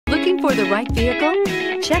Looking for the right vehicle?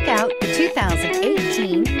 Check out the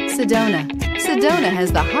 2018 Sedona. Sedona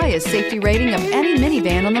has the highest safety rating of any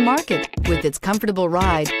minivan on the market. With its comfortable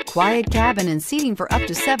ride, quiet cabin, and seating for up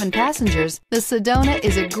to 7 passengers, the Sedona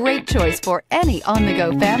is a great choice for any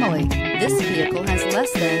on-the-go family. This vehicle has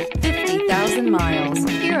less than 50,000 miles.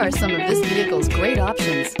 Here are some of this vehicle's great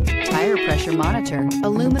options: tire pressure monitor,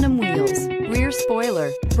 aluminum wheels, rear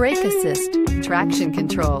spoiler, brake assist, traction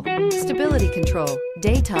control, stability control,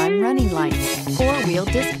 daytime running lights, 4-wheel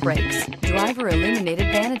disc brakes, driver illuminated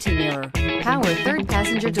vanity mirror, power third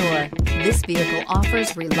passenger door. This vehicle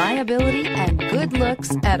offers reliability and good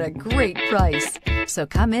looks at a great price. So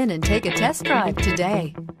come in and take a test drive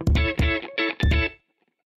today.